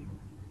security.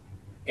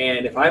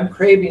 And if I'm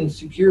craving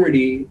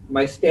security,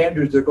 my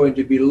standards are going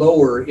to be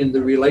lower in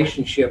the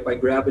relationship I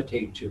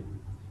gravitate to.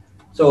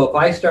 So if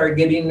I start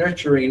getting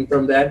nurturing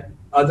from that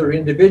other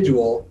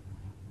individual,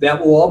 that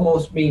will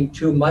almost mean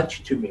too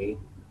much to me.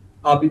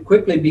 I'll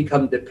quickly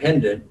become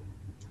dependent.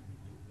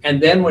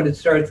 And then when it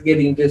starts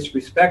getting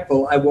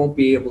disrespectful, I won't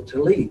be able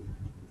to leave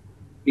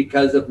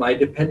because of my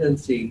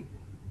dependency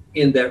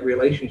in that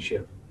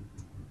relationship.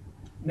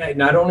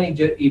 Not only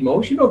just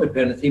emotional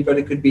dependency, but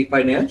it could be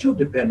financial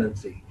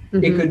dependency.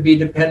 Mm-hmm. It could be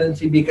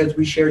dependency because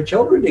we share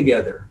children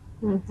together.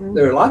 Mm-hmm.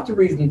 There are lots of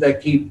reasons that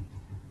keep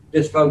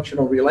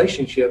dysfunctional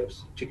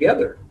relationships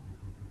together.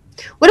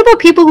 What about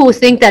people who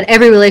think that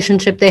every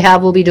relationship they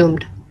have will be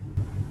doomed?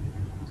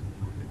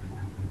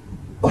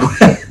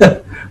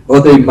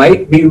 Well, they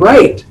might be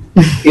right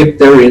if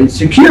they're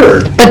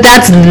insecure. But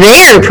that's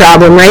their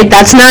problem, right?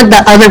 That's not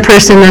the other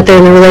person that they're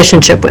in a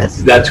relationship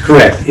with. That's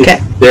correct. Okay.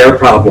 It's their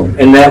problem.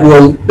 And that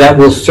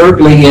will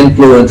certainly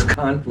influence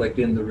conflict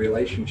in the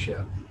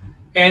relationship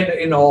and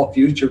in all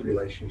future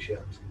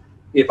relationships.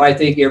 If I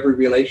think every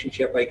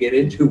relationship I get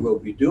into will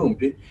be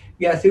doomed,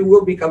 yes, it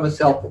will become a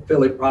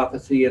self-fulfilling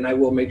prophecy, and I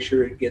will make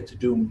sure it gets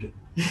doomed.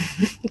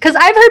 Because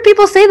I've heard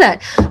people say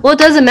that. Well, it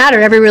doesn't matter.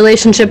 Every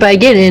relationship I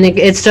get in,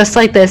 it's just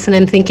like this. And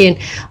I'm thinking,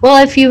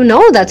 well, if you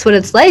know that's what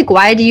it's like,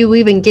 why do you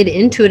even get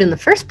into it in the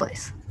first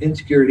place?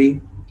 Insecurity.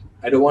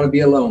 I don't want to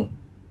be alone.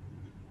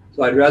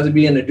 So I'd rather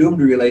be in a doomed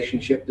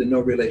relationship than no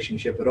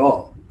relationship at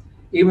all.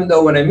 Even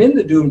though when I'm in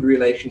the doomed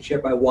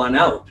relationship, I want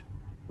out.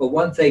 But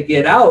once I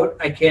get out,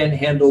 I can't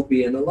handle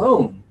being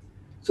alone.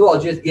 So I'll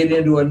just get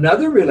into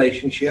another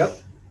relationship,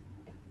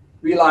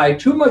 rely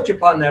too much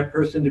upon that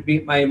person to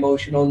meet my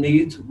emotional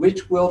needs,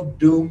 which will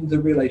doom the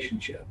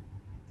relationship.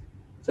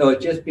 So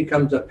it just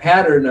becomes a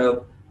pattern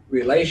of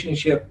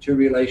relationship to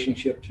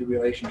relationship to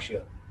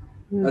relationship.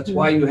 Mm-hmm. That's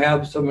why you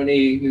have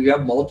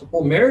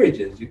multiple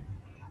marriages. You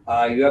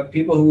have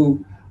people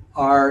who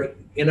are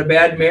in a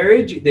bad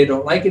marriage, they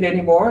don't like it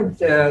anymore,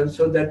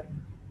 so that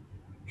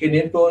can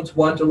influence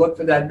one to look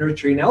for that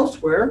nurturing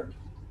elsewhere,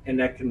 and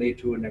that can lead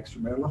to an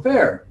extramarital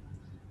affair.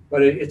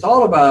 But it's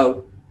all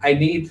about, I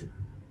need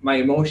my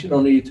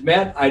emotional needs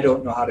met, I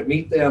don't know how to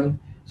meet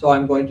them, so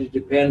I'm going to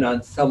depend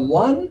on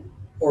someone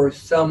or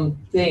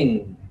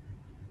something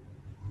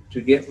to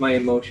get my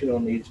emotional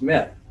needs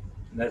met.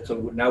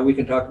 And now we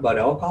can talk about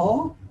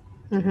alcohol,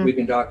 mm-hmm. We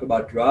can talk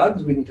about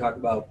drugs, we can talk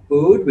about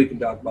food, we can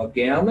talk about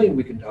gambling,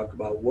 we can talk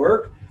about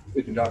work,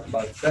 we can talk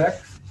about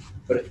sex.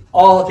 But it's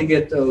all to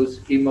get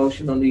those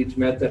emotional needs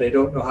met that I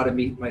don't know how to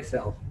meet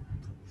myself.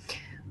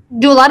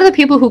 Do a lot of the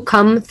people who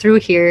come through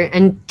here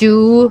and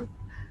do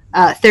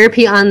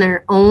therapy on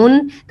their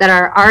own that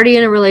are already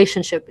in a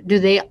relationship, do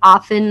they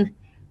often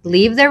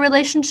leave their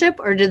relationship,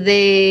 or do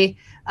they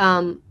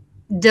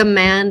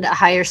demand a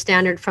higher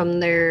standard from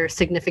their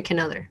significant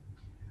other?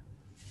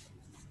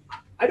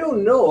 I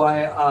don't know.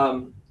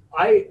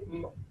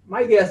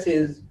 My guess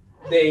is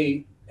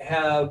they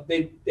have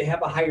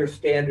a higher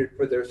standard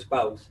for their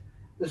spouse.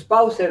 The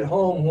spouse at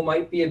home who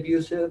might be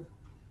abusive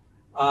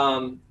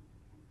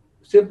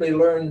simply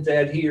learns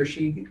that he or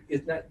she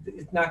is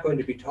not going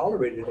to be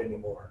tolerated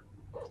anymore.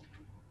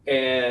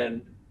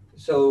 And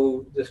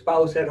so the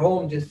spouse at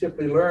home just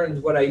simply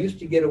learns, what I used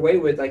to get away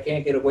with, I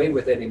can't get away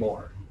with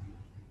anymore.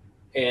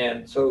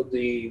 And so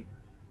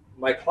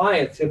my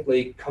client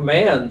simply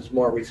commands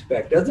more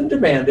respect, doesn't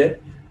demand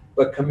it,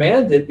 but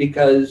commands it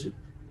because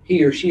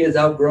he or she has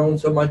outgrown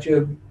so much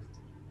of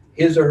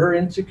his or her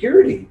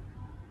insecurity.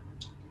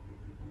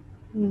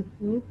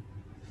 Mm-hmm.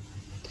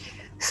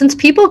 Since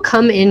people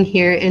come in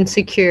here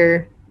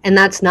insecure, and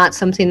that's not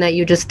something that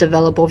you just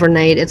develop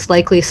overnight, it's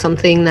likely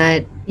something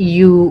that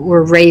you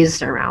were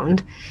raised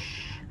around.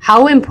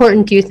 How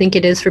important do you think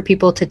it is for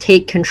people to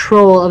take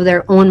control of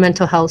their own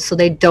mental health so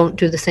they don't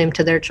do the same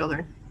to their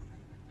children?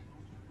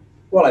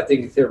 Well, I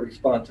think it's their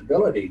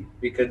responsibility,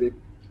 because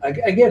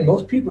again,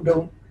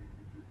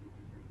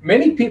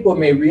 many people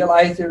may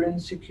realize they're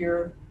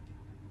insecure,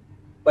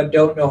 but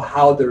don't know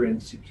how they're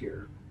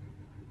insecure.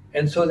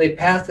 And so they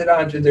pass it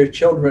on to their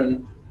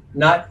children,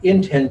 not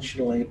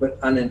intentionally, but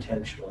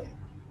unintentionally.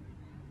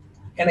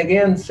 And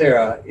again,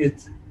 Sarah,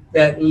 it's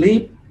that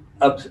leap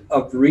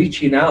of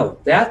reaching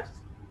out, that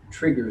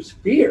triggers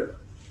fear.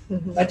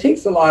 Mhm. That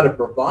takes a lot of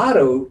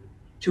bravado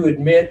to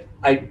admit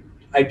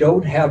I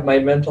don't have my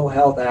mental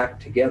health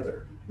act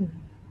together. Mhm.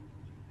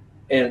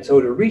 And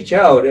so to reach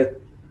out,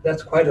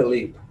 that's quite a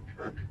leap.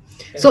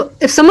 So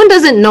if someone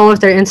doesn't know if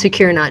they're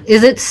insecure or not,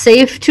 is it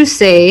safe to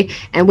say,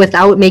 and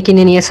without making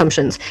any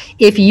assumptions,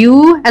 if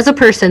you as a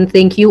person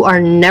think you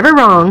are never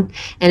wrong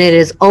and it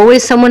is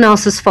always someone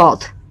else's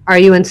fault, are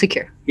you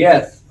insecure?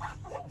 Yes,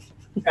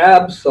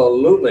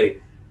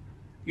 absolutely.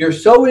 You're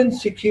so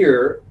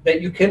insecure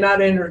that you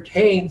cannot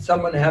entertain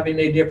someone having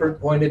a different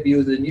point of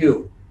view than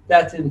you.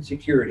 That's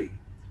insecurity.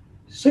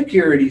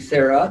 Security,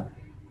 Sarah,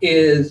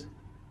 is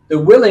the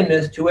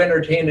willingness to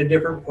entertain a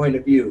different point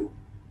of view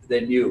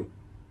than you,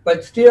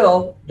 but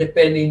still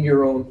defending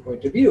your own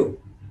point of view.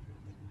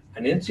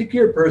 An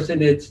insecure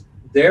person, it's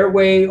their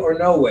way or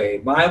no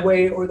way, my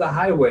way or the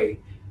highway,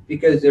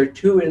 because they're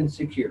too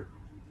insecure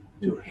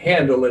to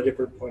handle a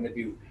different point of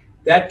view.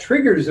 That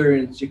triggers their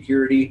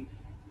insecurity,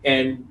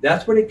 and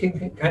that's when it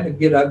can kind of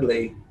get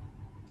ugly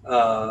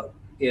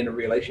in a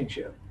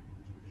relationship.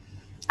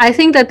 I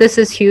think that this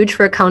is huge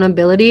for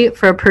accountability,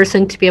 for a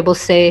person to be able to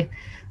say,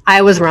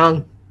 I was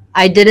wrong.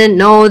 I didn't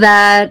know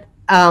that.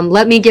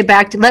 Let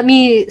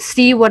me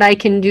see what I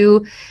can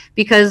do.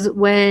 Because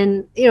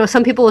when,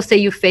 some people will say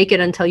you fake it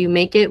until you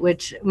make it,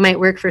 which might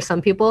work for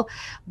some people.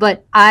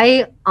 But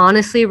I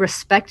honestly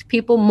respect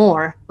people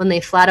more when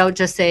they flat out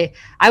just say,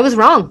 I was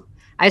wrong.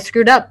 I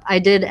screwed up. I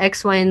did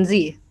X, Y, and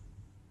Z.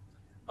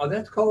 Oh,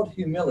 that's called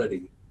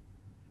humility.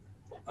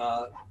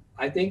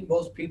 I think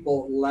most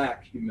people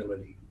lack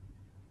humility.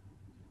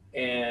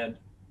 And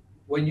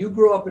when you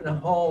grow up in a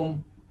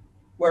home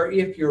where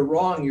if you're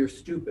wrong, you're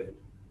stupid.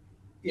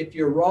 If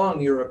you're wrong,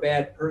 you're a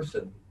bad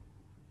person.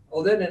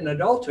 Well, then in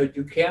adulthood,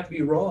 you can't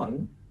be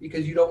wrong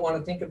because you don't want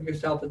to think of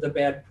yourself as a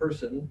bad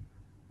person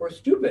or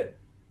stupid.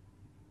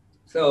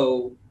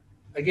 So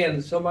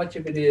again, so much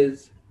of it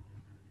is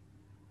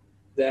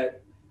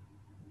that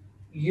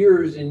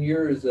years and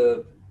years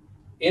of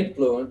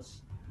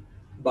influence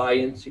by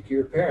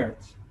insecure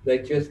parents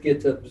that just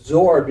gets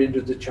absorbed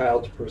into the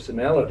child's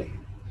personality.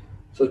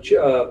 So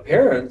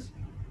parents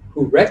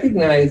who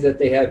recognize that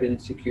they have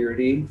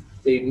insecurity,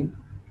 they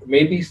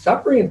may be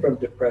suffering from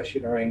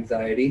depression or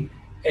anxiety,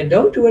 and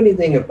don't do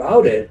anything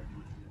about it,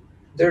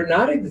 they're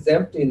not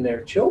exempting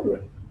their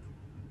children,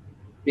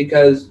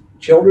 because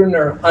children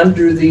are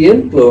under the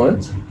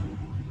influence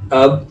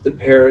of the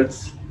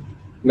parents'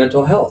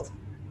 mental health.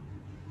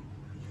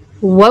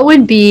 What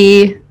would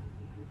be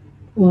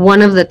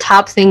one of the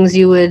top things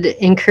you would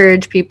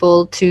encourage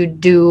people to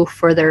do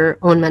for their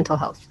own mental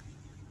health?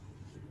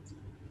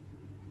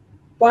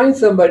 Find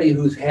somebody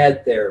who's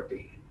had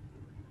therapy,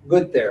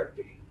 good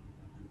therapy,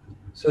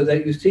 so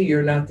that you see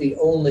you're not the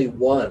only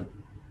one.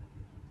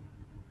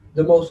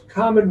 The most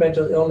common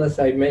mental illness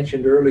I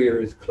mentioned earlier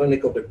is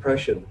clinical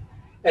depression.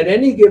 At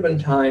any given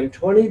time,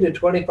 20 to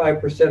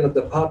 25% of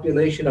the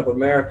population of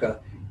America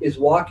is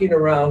walking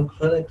around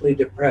clinically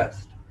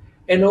depressed,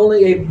 and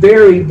only a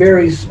very,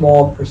 very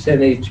small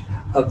percentage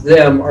of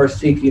them are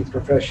seeking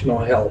professional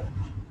help.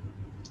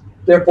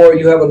 Therefore,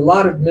 you have a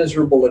lot of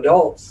miserable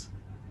adults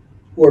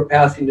who are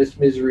passing this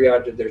misery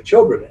on to their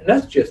children, and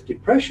that's just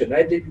depression.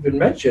 I didn't even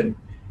mention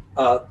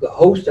the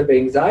host of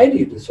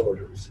anxiety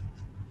disorders.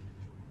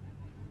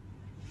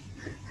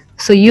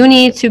 So you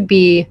need to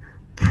be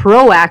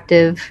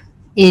proactive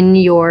in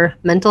your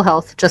mental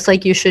health, just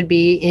like you should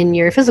be in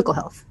your physical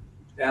health.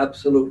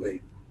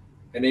 Absolutely.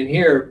 And in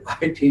here,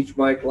 I teach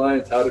my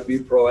clients how to be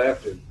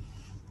proactive.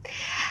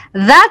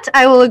 That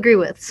I will agree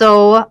with.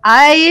 So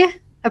I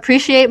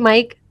appreciate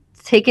Mike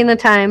taking the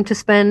time to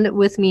spend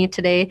with me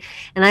today,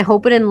 and I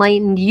hope it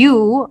enlightened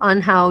you on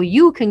how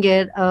you can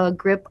get a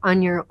grip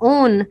on your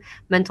own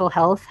mental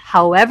health,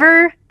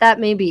 however that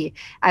may be.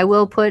 I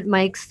will put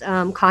Mike's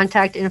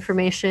contact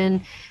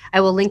information.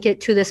 I will link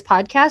it to this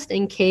podcast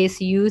in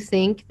case you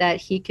think that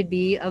he could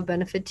be of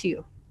benefit to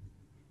you.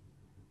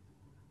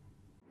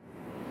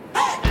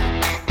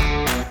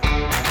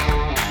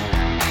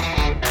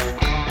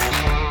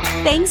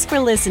 Thanks for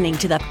listening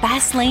to the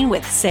Fast Lane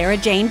with Sarah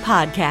Jane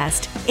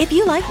podcast. If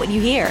you like what you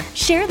hear,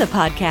 share the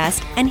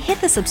podcast and hit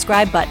the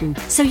subscribe button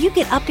so you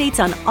get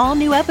updates on all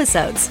new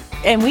episodes.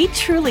 And we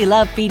truly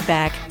love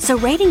feedback, so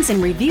ratings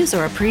and reviews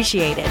are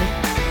appreciated.